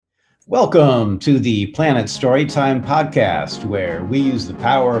Welcome to the Planet Storytime podcast, where we use the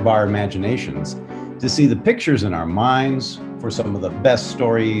power of our imaginations to see the pictures in our minds for some of the best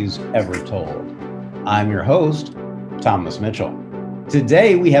stories ever told. I'm your host, Thomas Mitchell.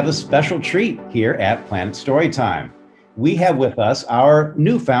 Today, we have a special treat here at Planet Storytime. We have with us our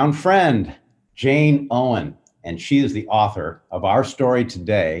newfound friend, Jane Owen, and she is the author of our story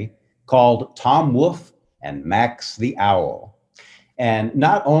today called Tom Wolfe and Max the Owl. And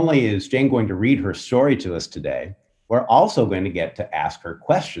not only is Jane going to read her story to us today, we're also going to get to ask her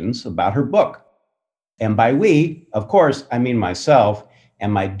questions about her book. And by we, of course, I mean myself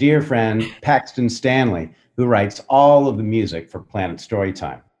and my dear friend Paxton Stanley, who writes all of the music for Planet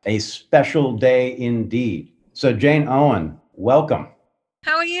Storytime. A special day indeed. So Jane Owen, welcome.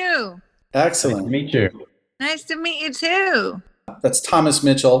 How are you? Excellent. Nice to meet you. Nice to meet you too. That's Thomas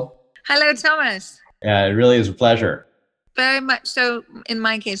Mitchell. Hello, Thomas. Yeah, it really is a pleasure. Very much so in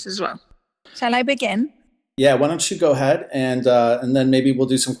my case as well. Shall I begin? Yeah, why don't you go ahead and then maybe we'll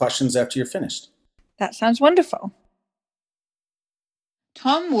do some questions after you're finished. That sounds wonderful.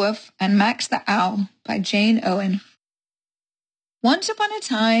 Tom Wolfe and Max the Owl by Jane Owen. Once upon a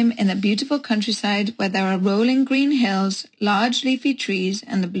time, in a beautiful countryside where there are rolling green hills, large leafy trees,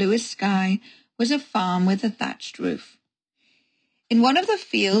 and the bluest sky, was a farm with a thatched roof. In one of the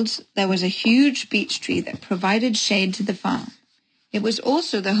fields, there was a huge beech tree that provided shade to the farm. It was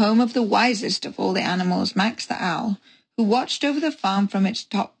also the home of the wisest of all the animals, Max the Owl, who watched over the farm from its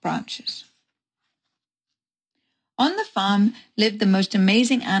top branches. On the farm lived the most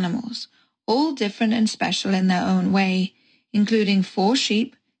amazing animals, all different and special in their own way, including 4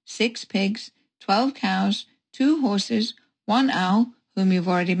 sheep, 6 pigs, 12 cows, 2 horses, 1 owl, whom you've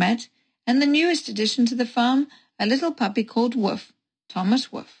already met, and the newest addition to the farm, a little puppy called Wolfe,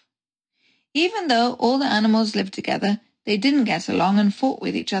 Thomas Wolfe. Even though all the animals lived together, they didn't get along and fought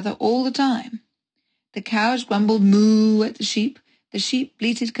with each other all the time. The cows grumbled moo at the sheep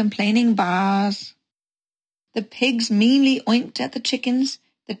bleated complaining baas. The pigs meanly oinked at the chickens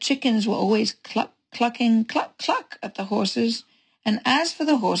were always clucking cluck cluck at the horses, and as for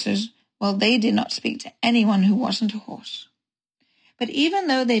the horses, well, they did not speak to anyone who wasn't a horse. But even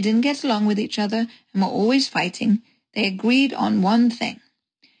though they didn't get along with each other and were always fighting, they agreed on one thing.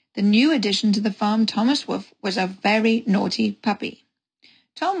 The new addition to the farm, Thomas Wolfe, was a very naughty puppy.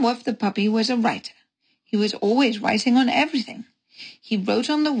 Tom Wolfe the puppy was a writer. He was always writing on everything. He wrote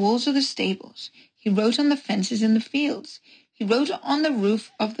on the walls of the stables. He wrote on the fences in the fields. He wrote on the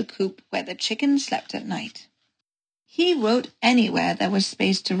roof of the coop where the chickens slept at night. He wrote anywhere there was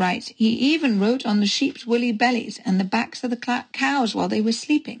space to write. He even wrote on the sheep's woolly bellies and the backs of the cows while they were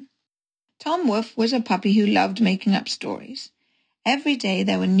sleeping. Tom Wolfe was a puppy who loved making up stories. Every day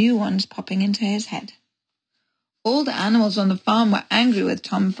there were new ones popping into his head. All the animals on the farm were angry with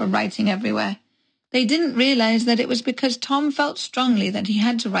Tom for writing everywhere. They didn't realize that it was because Tom felt strongly that he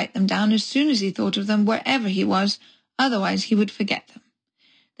had to write them down as soon as he thought of them wherever he was, otherwise he would forget them.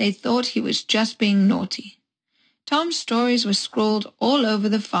 They thought he was just being naughty. Tom's stories were scrawled all over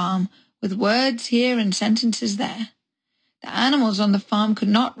the farm, with words here and sentences there. The animals on the farm could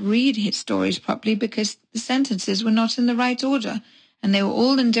not read his stories properly because the sentences were not in the right order, and they were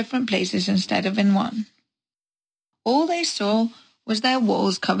all in different places instead of in one. All they saw was their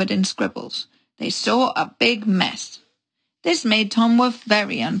walls covered in scribbles. They saw a big mess. This made Tom Wolfe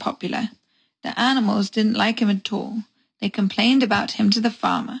very unpopular. The animals didn't like him at all. They complained about him to the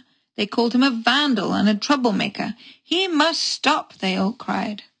farmer. They called him a vandal and a troublemaker. He must stop, they all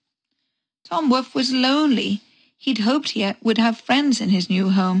cried. Tom Wolfe was lonely. He'd hoped he would have friends in his new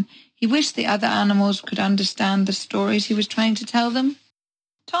home. He wished the other animals could understand the stories he was trying to tell them.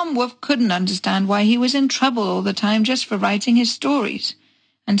 Tom Wolfe couldn't understand why he was in trouble all the time just for writing his stories,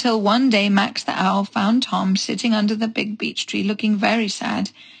 until one day Max the Owl found Tom sitting under the big beech tree looking very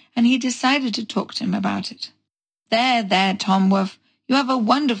sad, and he decided to talk to him about it. There, Tom Wolfe, you have a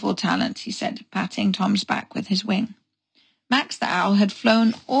wonderful talent, he said, patting Tom's back with his wing. Max the Owl had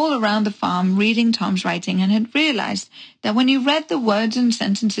flown all around the farm reading Tom's writing and had realized that when you read the words and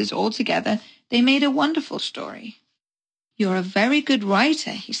sentences all together, they made a wonderful story. You're a very good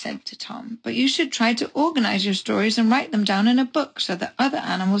writer, he said to Tom, but you should try to organize your stories and write them down in a book so that other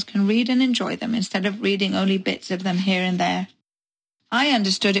animals can read and enjoy them instead of reading only bits of them here and there. I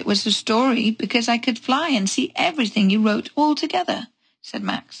understood it was a story because I could fly and see everything you wrote all together, said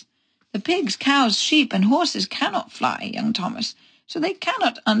Max. The pigs, cows, sheep, and horses cannot fly, young Thomas, so they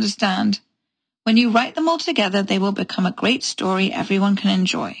cannot understand. When you write them all together, they will become a great story everyone can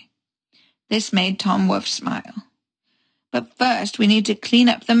enjoy. This made Tom Wolfe smile. But first, we need to clean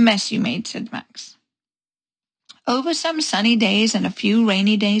up the mess you made, said Max. Over some sunny days and a few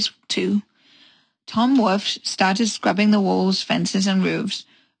rainy days too, Tom Wolfe started scrubbing the walls, fences, and roofs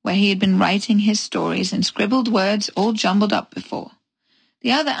where he had been writing his stories and scribbled words all jumbled up before.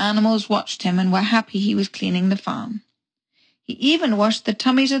 The other animals watched him and were happy he was cleaning the farm. He even washed the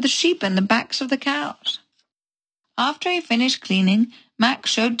tummies of the sheep and the backs of the cows. After he finished cleaning, Max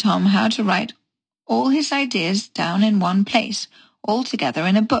showed Tom how to write all his ideas down in one place, all together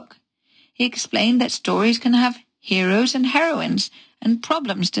in a book. He explained that stories can have heroes and heroines and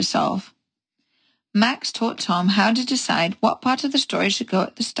problems to solve. Max taught Tom how to decide what part of the story should go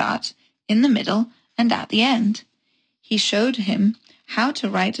at the start, in the middle, and at the end. He showed him how to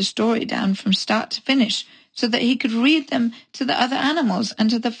write a story down from start to finish so that he could read them to the other animals and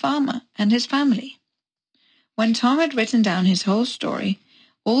to the farmer and his family. When Tom had written down his whole story,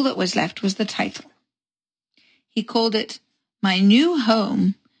 all that was left was the title. He called it My New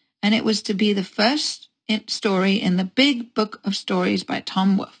Home, and it was to be the first story in the Big Book of Stories by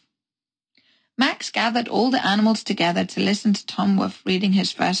Tom Wolfe. Max gathered all the animals together to listen to Tom Wolfe reading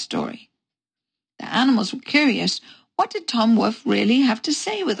his first story. The animals were curious. What did Tom Wolfe really have to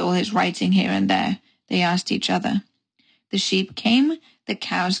say with all his writing here and there? They asked each other. The sheep came, the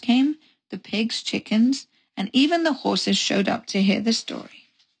cows came, the pigs, chickens, and even the horses showed up to hear the story.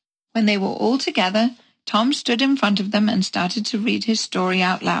 When they were all together, Tom stood in front of them and started to read his story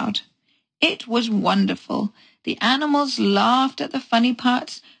out loud. It was wonderful. The animals laughed at the funny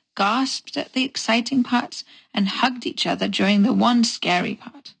parts, gasped at the exciting parts, and hugged each other during the one scary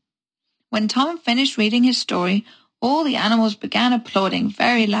part. When Tom finished reading his story, all the animals began applauding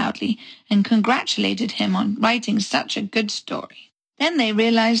very loudly and congratulated him on writing such a good story. Then they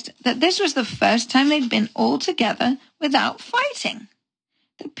realized that this was the first time they'd been all together without fighting.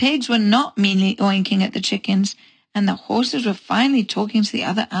 The pigs were not meanly oinking at the chickens, and the horses were finally talking to the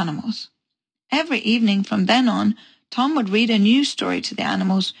other animals. Every evening from then on, Tom would read a new story to the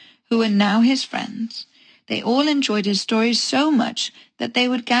animals, who were now his friends. They all enjoyed his stories so much that they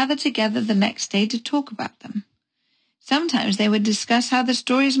would gather together the next day to talk about them. Sometimes they would discuss how the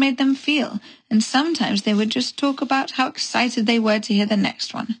stories made them feel, and sometimes they would just talk about how excited they were to hear the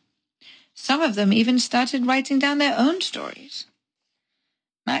next one. Some of them even started writing down their own stories.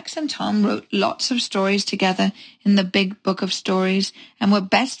 Max and Tom wrote lots of stories together in the Big Book of Stories and were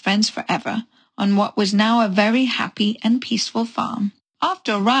best friends forever on what was now a very happy and peaceful farm.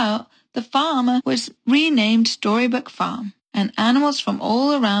 After a while, the farm was renamed Storybook Farm, and animals from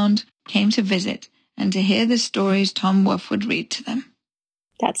all around came to visit and to hear the stories Tom Wolfe would read to them.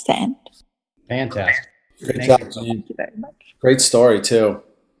 That's the end. Fantastic. Great job, Jane. Thank you very much. Great story, too.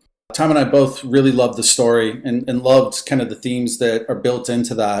 Tom and I both really loved the story and loved kind of the themes that are built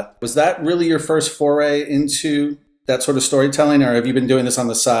into that. Was that really your first foray into that sort of storytelling, or have you been doing this on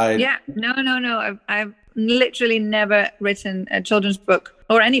the side? Yeah, no. I've literally never written a children's book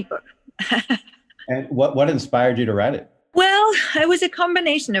or any book. And what inspired you to write it? Well, it was a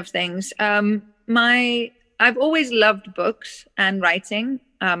combination of things. I've always loved books and writing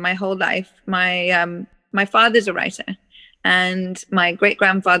my whole life. My father's a writer, and my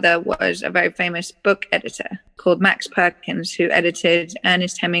great-grandfather was a very famous book editor called Max Perkins, who edited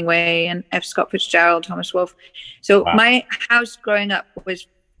Ernest Hemingway and F. Scott Fitzgerald, Thomas Wolfe. So wow. My house growing up was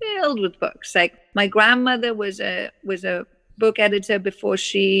filled with books. Like my grandmother was a book editor before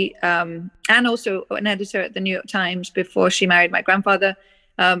she, and also an editor at the New York Times before she married my grandfather.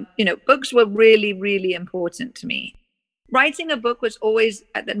 Books were really, really important to me. Writing a book was always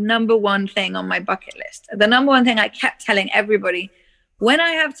the number one thing on my bucket list. The number one thing I kept telling everybody, when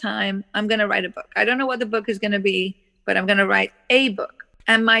I have time, I'm going to write a book. I don't know what the book is going to be, but I'm going to write a book.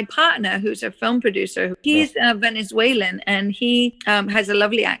 And my partner, who's a film producer, he's Venezuelan, and he has a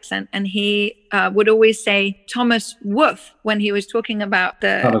lovely accent. And he would always say Thomas Wolfe when he was talking about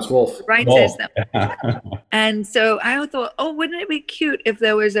the Thomas Wolfe writers. And so I thought, wouldn't it be cute if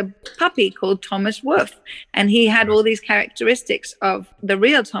there was a puppy called Thomas Wolfe? And he had all these characteristics of the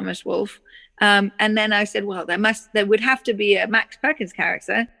real Thomas Wolfe. And then I said, well, there would have to be a Max Perkins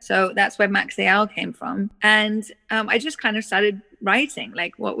character. So that's where Max the Owl came from. And I just kind of started writing,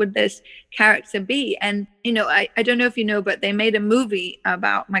 like, what would this character be? And, I don't know if you know, but they made a movie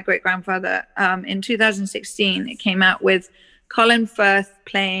about my great-grandfather in 2016. It came out with Colin Firth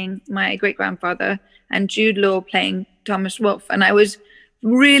playing my great-grandfather and Jude Law playing Thomas Wolfe. And I was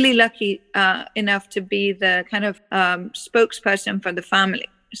really lucky enough to be the kind of spokesperson for the family.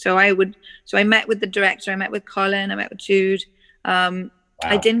 So I met with the director, I met with Colin, I met with Jude. Wow.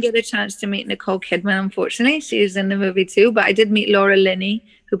 I didn't get a chance to meet Nicole Kidman, unfortunately. She's in the movie too, but I did meet Laura Linney,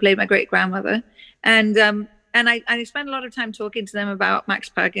 who played my great-grandmother. And I spent a lot of time talking to them about Max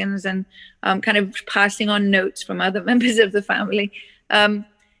Perkins and kind of passing on notes from other members of the family.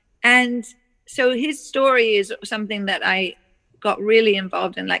 And so his story is something that I got really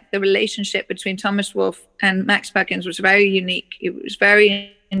involved in. Like, the relationship between Thomas Wolfe and Max Perkins was very unique. It was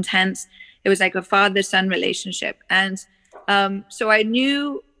very intense. It was like a father-son relationship. And so I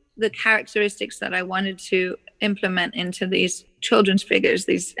knew the characteristics that I wanted to implement into these children's figures,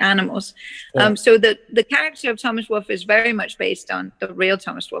 these animals. Yeah. So the character of Thomas Wolfe is very much based on the real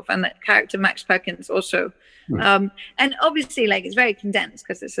Thomas Wolfe, and the character Max Perkins also. And obviously, like, it's very condensed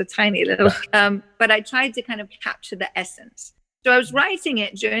because it's a tiny little, but I tried to kind of capture the essence. So I was writing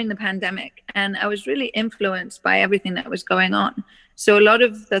it during the pandemic, and I was really influenced by everything that was going on. So a lot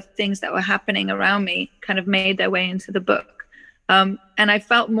of the things that were happening around me kind of made their way into the book. And I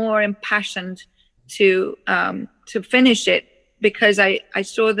felt more impassioned to finish it because I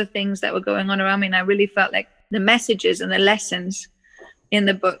saw the things that were going on around me, and I really felt like the messages and the lessons in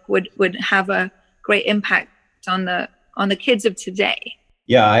the book would have a great impact on the kids of today.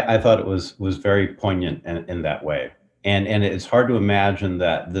 Yeah, I thought it was very poignant in that way. And it's hard to imagine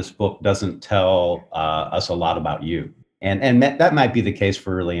that this book doesn't tell us a lot about you. And that might be the case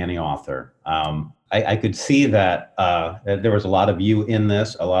for really any author. I could see that there was a lot of you in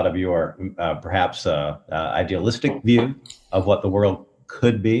this, a lot of your perhaps idealistic view of what the world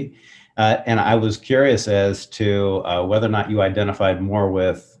could be. And I was curious as to whether or not you identified more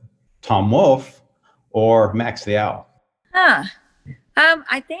with Tom Wolfe or Max the Owl.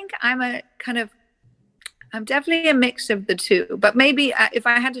 I think I'm definitely a mix of the two, but maybe if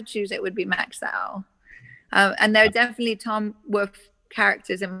I had to choose, it would be Max the Owl. And there are definitely Tom Wolfe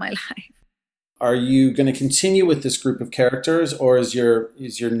characters in my life. Are you going to continue with this group of characters, or is your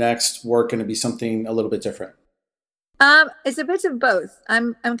next work going to be something a little bit different? It's a bit of both.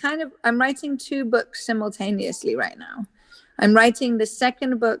 I'm writing two books simultaneously right now. I'm writing the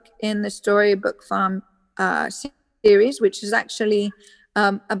second book in the Storybook Farm series, which is actually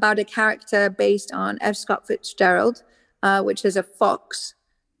about a character based on F. Scott Fitzgerald, which is a fox.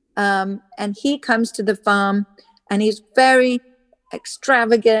 And he comes to the farm, and he's very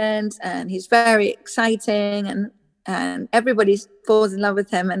extravagant, and he's very exciting, and everybody falls in love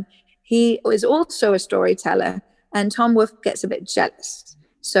with him. And he is also a storyteller, and Tom Wolfe gets a bit jealous.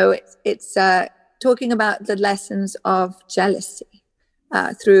 So it's talking about the lessons of jealousy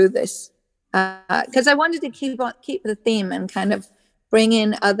through this, because I wanted to keep the theme and kind of bring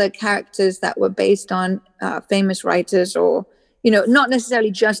in other characters that were based on famous writers, or, not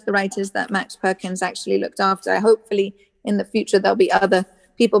necessarily just the writers that Max Perkins actually looked after. Hopefully in the future there'll be other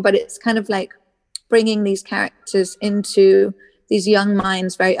people, but it's kind of like bringing these characters into these young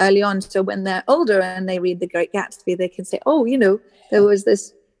minds very early on, so when they're older and they read The Great Gatsby, they can say, oh, there was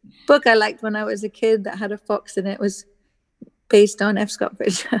this book I liked when I was a kid that had a fox, and it was based on F. Scott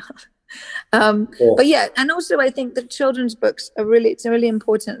Fitzgerald. Cool. But yeah, and also I think that children's books it's really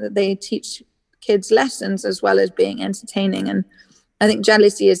important that they teach kids lessons as well as being entertaining. And I think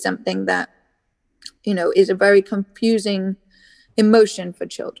jealousy is something that is a very confusing emotion for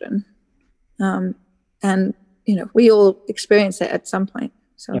children, and we all experience it at some point.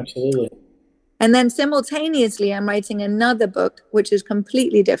 So absolutely. And then simultaneously, I'm writing another book which is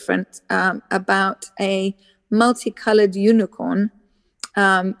completely different, about a multicolored unicorn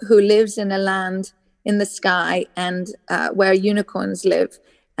who lives in a land in the sky, and where unicorns live,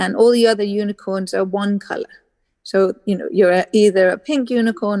 and all the other unicorns are one color. So you're either a pink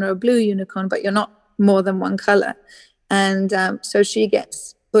unicorn or a blue unicorn, but you're not more than one color. And so she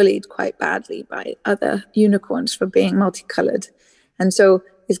gets bullied quite badly by other unicorns for being multicolored. And so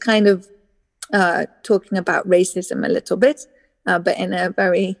it's kind of talking about racism a little bit, but in a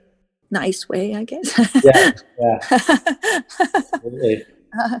very nice way, I guess. Yeah. Absolutely.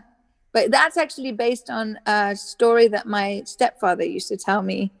 But that's actually based on a story that my stepfather used to tell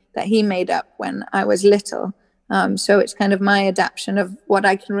me that he made up when I was little. So it's kind of my adaptation of what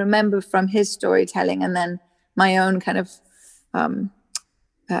I can remember from his storytelling, and then my own kind of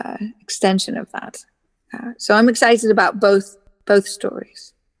extension of that. So I'm excited about both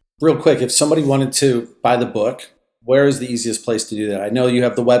stories. Real quick, if somebody wanted to buy the book, where is the easiest place to do that? I know you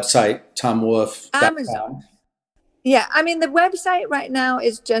have the website, TomWolfe.com. Amazon. Yeah, I mean, the website right now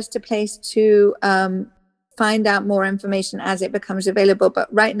is just a place to find out more information as it becomes available.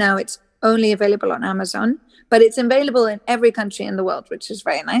 But right now it's only available on Amazon, but it's available in every country in the world, which is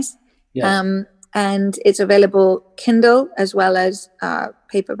very nice. Yes. And it's available Kindle as well as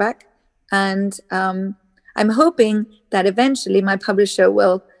paperback. And I'm hoping that eventually my publisher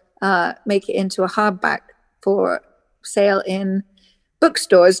will make it into a hardback for sale in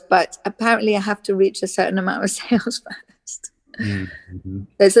bookstores, but apparently I have to reach a certain amount of sales first. Mm-hmm.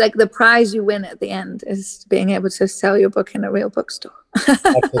 It's like the prize you win at the end is being able to sell your book in a real bookstore.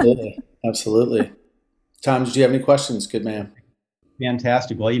 Absolutely. Absolutely. Tom, did you have any questions? Good man.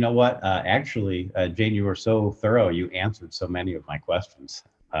 Fantastic. Well, you know what? Actually, Jane, you were so thorough. You answered so many of my questions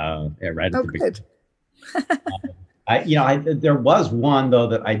right at the beginning. There was one though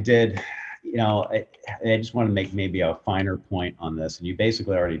that I did. I just want to make maybe a finer point on this, and you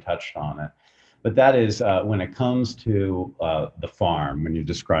basically already touched on it. But that is when it comes to the farm, when you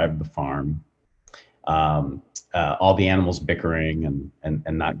describe the farm, all the animals bickering and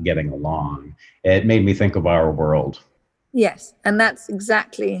not getting along, it made me think of our world. Yes, and that's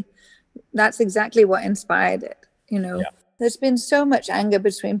exactly what inspired it. Yeah. There's been so much anger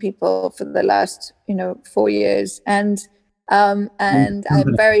between people for the last 4 years, and I'm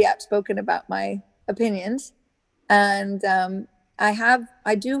very outspoken about my opinions, and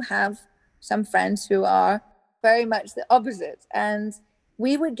I do have some friends who are very much the opposite, and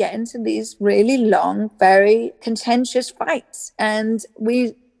we would get into these really long, very contentious fights, and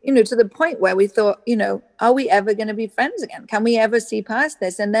we to the point where we thought, are we ever going to be friends again? Can we ever see past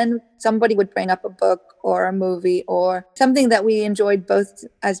this? And then somebody would bring up a book or a movie or something that we enjoyed both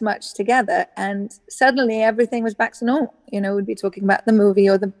as much together, and suddenly everything was back to normal. We'd be talking about the movie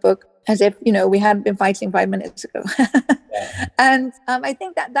or the book as if we hadn't been fighting 5 minutes ago. And I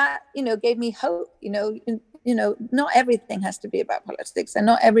think that gave me hope. Not everything has to be about politics, and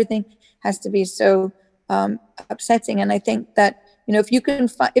not everything has to be so upsetting. And I think that if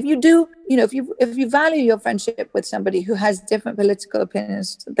you value your friendship with somebody who has different political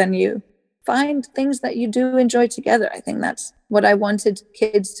opinions than you, find things that you do enjoy together. I think that's what I wanted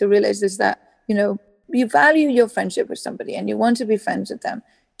kids to realize, is that you value your friendship with somebody and you want to be friends with them.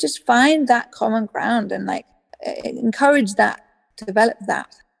 Just find that common ground and encourage that, develop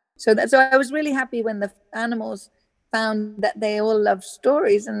that. So I was really happy when the animals found that they all love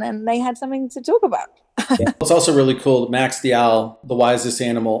stories, and then they had something to talk about. Yeah. It's also really cool. Max the owl, the wisest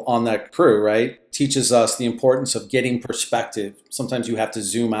animal on that crew, right, teaches us the importance of getting perspective. Sometimes you have to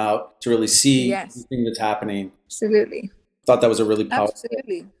zoom out to really see everything that's happening. Absolutely. Thought that was a really powerful.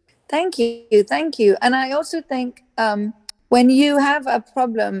 Absolutely. Thank you. And I also think when you have a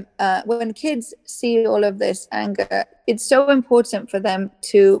problem, when kids see all of this anger, it's so important for them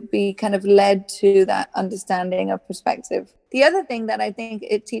to be kind of led to that understanding of perspective. The other thing that I think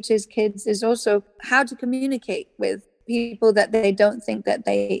it teaches kids is also how to communicate with people that they don't think that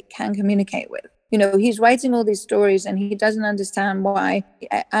they can communicate with. He's writing all these stories and he doesn't understand why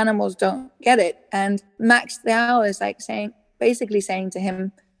animals don't get it. And Max the owl is basically saying to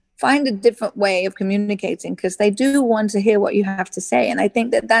him, find a different way of communicating, because they do want to hear what you have to say. And I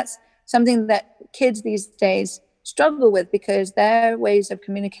think that that's something that kids these days struggle with, because their ways of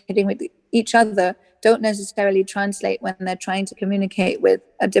communicating with each other don't necessarily translate when they're trying to communicate with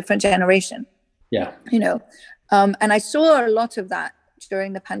a different generation. Yeah. And I saw a lot of that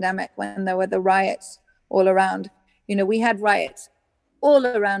during the pandemic when there were the riots all around. We had riots all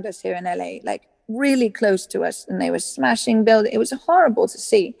around us here in LA, really close to us, and they were smashing buildings. It was horrible to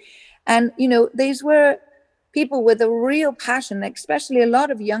see. And these were people with a real passion, especially a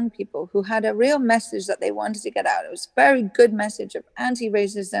lot of young people who had a real message that they wanted to get out. It was a very good message of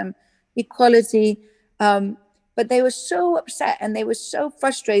anti-racism, equality, but they were so upset and they were so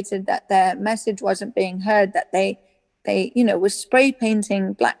frustrated that their message wasn't being heard, that they were spray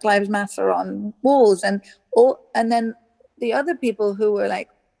painting Black Lives Matter on walls, and then the other people who were like,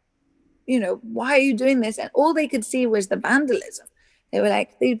 why are you doing this? And all they could see was the vandalism. They were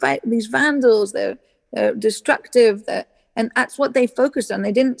like, these vandals, they're destructive, and that's what they focused on.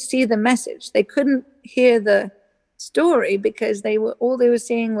 They didn't see the message. They couldn't hear the story because all they were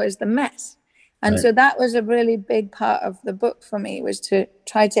seeing was the mess. And so that was a really big part of the book for me, was to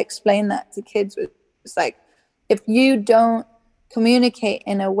try to explain that to kids. It's like, if you don't communicate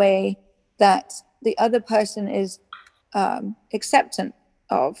in a way that the other person is acceptant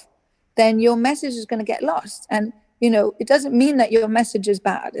of, then your message is going to get lost. And, it doesn't mean that your message is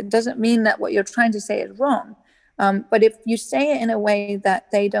bad. It doesn't mean that what you're trying to say is wrong. But if you say it in a way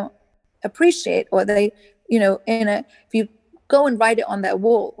that they don't appreciate, or they, if you go and write it on their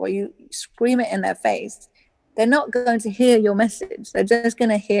wall, or you scream it in their face, they're not going to hear your message. They're just going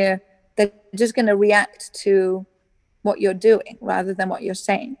to react to what you're doing rather than what you're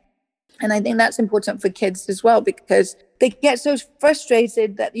saying. And I think that's important for kids as well, because they get so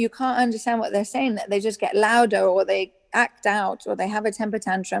frustrated that you can't understand what they're saying, that they just get louder, or they act out, or they have a temper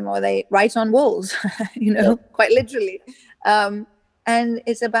tantrum, or they write on walls, quite literally. And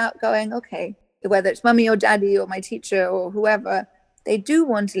it's about going, okay, whether it's mommy or daddy or my teacher or whoever, they do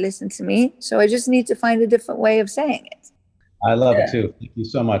want to listen to me. So I just need to find a different way of saying it. I love it too. Thank you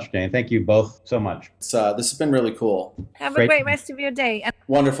so much, Jane. Thank you both so much. This has been really cool. Have a great rest of your day.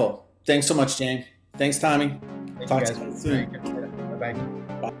 Wonderful. Thanks so much, Jane. Thanks, Tommy. Talk to you soon. Bye-bye.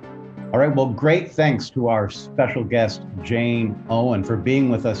 Bye. All right. Well, great thanks to our special guest, Jane Owen, for being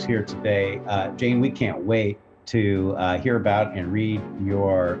with us here today. Jane, we can't wait to hear about and read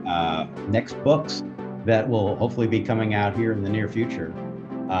your next books that will hopefully be coming out here in the near future.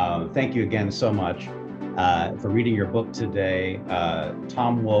 Thank you again so much for reading your book today,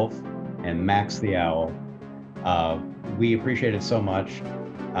 Tom Wolfe and Max the Owl. We appreciate it so much.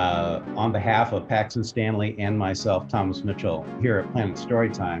 On behalf of Paxton Stanley and myself, Thomas Mitchell, here at Planet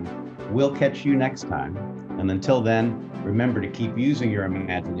Storytime, we'll catch you next time. And until then, remember to keep using your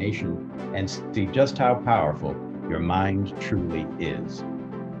imagination and see just how powerful your mind truly is.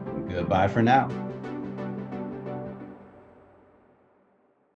 Goodbye for now.